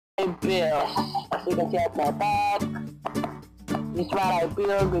build. As you can see at my back, this is what I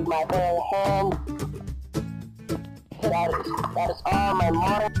build with my bare hand. That is all my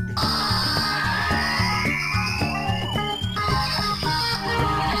modern.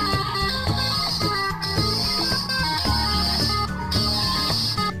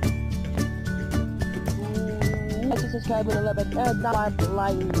 Subscribe and love it, and not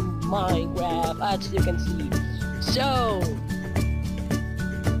playing Minecraft, as you can see. So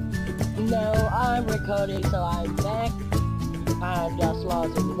now I'm recording, so I'm back. I'm just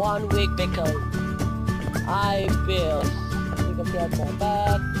lost in 1 week because I built. You can see at my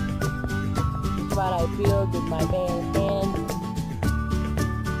back. This is what I built with my bare hand.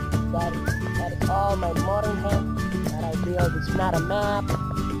 That is all my modern hand that I built. It's not a map,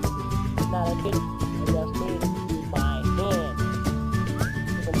 it's not a thing. I just made it with my hand.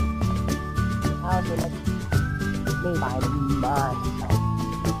 How should I made by myself?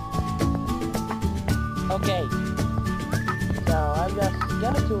 Okay, so I'm just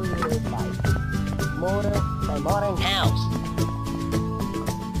gonna show you my modern house.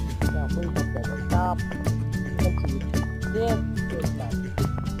 Now please don't get it stop. You can see this is my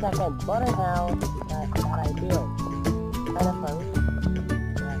second modern house that I built. Kind of fun.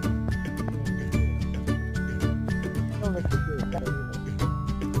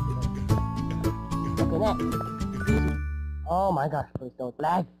 Okay, next. Oh my gosh, please don't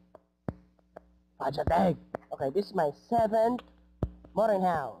lag. Watch a tag. Okay, this is my 7th modern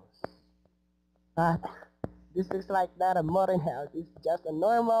house. But this looks like not a modern house. It's just a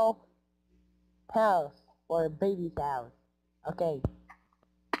normal house or a baby's house. Okay,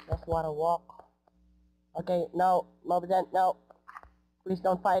 just wanna walk. Okay, no, no. Please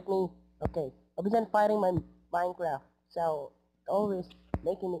don't fight me. Okay, Obsidian fighting my Minecraft. So always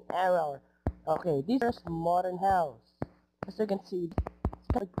making an error. Okay, this is modern house. As you can see, it's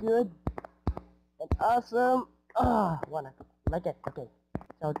kind of good and awesome. Wanna like it. Okay,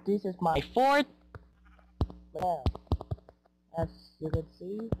 so this is my 4th house. As you can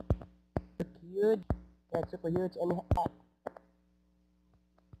see, it's huge. Yeah, super huge and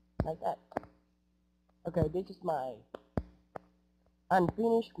like that. Okay, this is my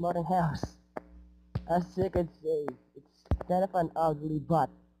unfinished modern house. As you can see, it's kind of an ugly, but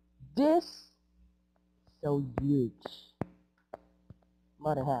this so huge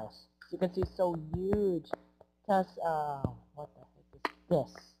modern house. As you can see, so huge. Cause what the heck is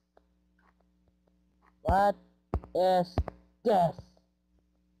this? What is this?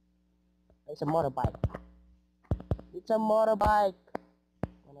 It's a motorbike. It's a motorbike.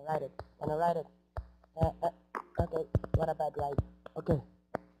 Wanna ride it? Wanna ride it? Okay. What a bad ride. Okay.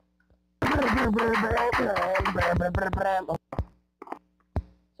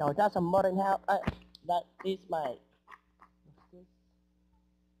 So that's a modern house. That is my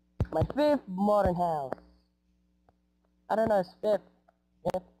 5th modern house. I don't know if it's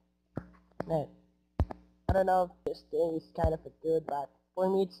 5th. No. I don't know if this thing is kind of a good, but for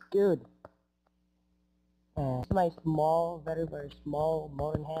me it's good. It's my small, very small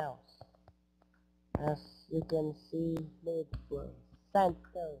modern house. As you can see, made for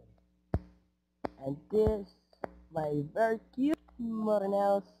center. And this, my very cute modern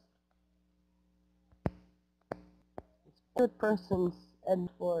house. It's good persons and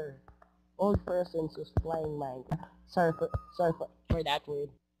for old persons who's playing Minecraft. Sorry for that word.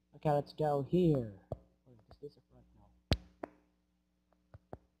 Okay, let's go here. This is right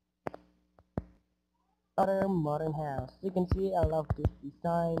now. Other modern house. You can see I love this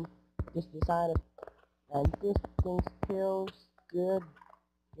design. And this thing feels good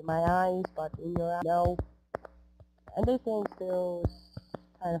in my eyes, but in your eyes, no. And this thing feels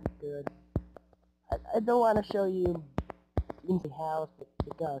kind of good. I don't want to show you in the house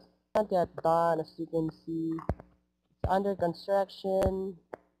because it's not yet done. As you can see, it's under construction.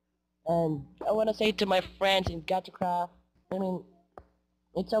 And I want to say to my friends in GachaCraft, I mean,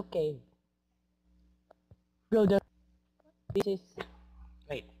 it's okay. Builder, this is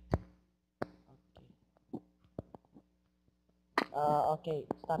wait. Okay,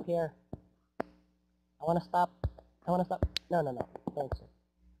 stop here. I wanna stop. No, thanks.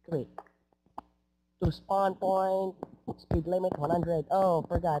 Wait. To spawn point, speed limit 100. Oh,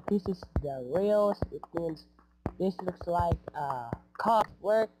 forgot. This is the rails. It means this looks like cop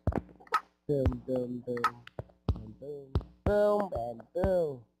work. Boom, boom, boom, boom, boom, boom, and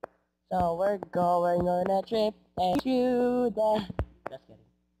boom. So we're going on a trip and you then. Just kidding.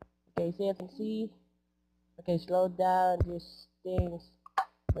 Okay, so you can see. Okay, slow down these things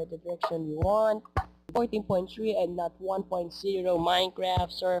by the direction you want. 14.3 and not 1.0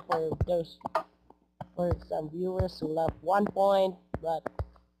 Minecraft. Sorry for those, for some viewers who love 1 point, but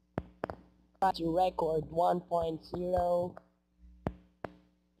try to record 1.0.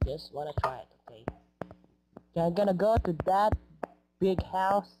 Just wanna try it, okay? Okay, I'm gonna go to that big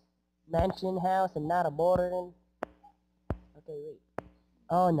house, mansion house, and not a modern. Okay, wait.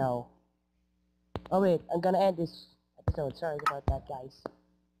 Oh no. Oh wait, I'm gonna end this episode. Sorry about that, guys.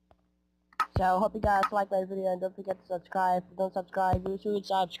 So, hope you guys like my video, and don't forget to subscribe. If you don't subscribe, you should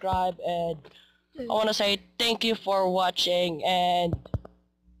subscribe, and I wanna say thank you for watching, and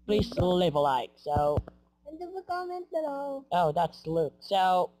please leave a like. So, And leave a comment below. oh, that's Luke.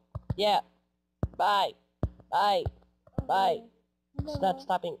 So, yeah, bye, bye, bye. It's not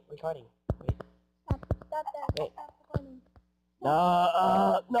stopping recording. Wait. Stop that. Wait. Stop recording.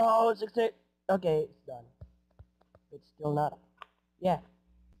 No, 60. Okay, it's done. It's still not. Yeah.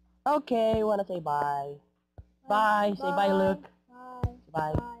 Okay, wanna say bye. Bye. Say bye, Luke.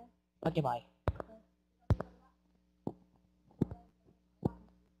 Bye. Bye. Okay, bye.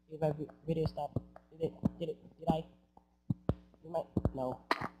 Did my video stop? Did I? Did my... No.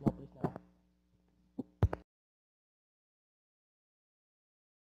 No, please no.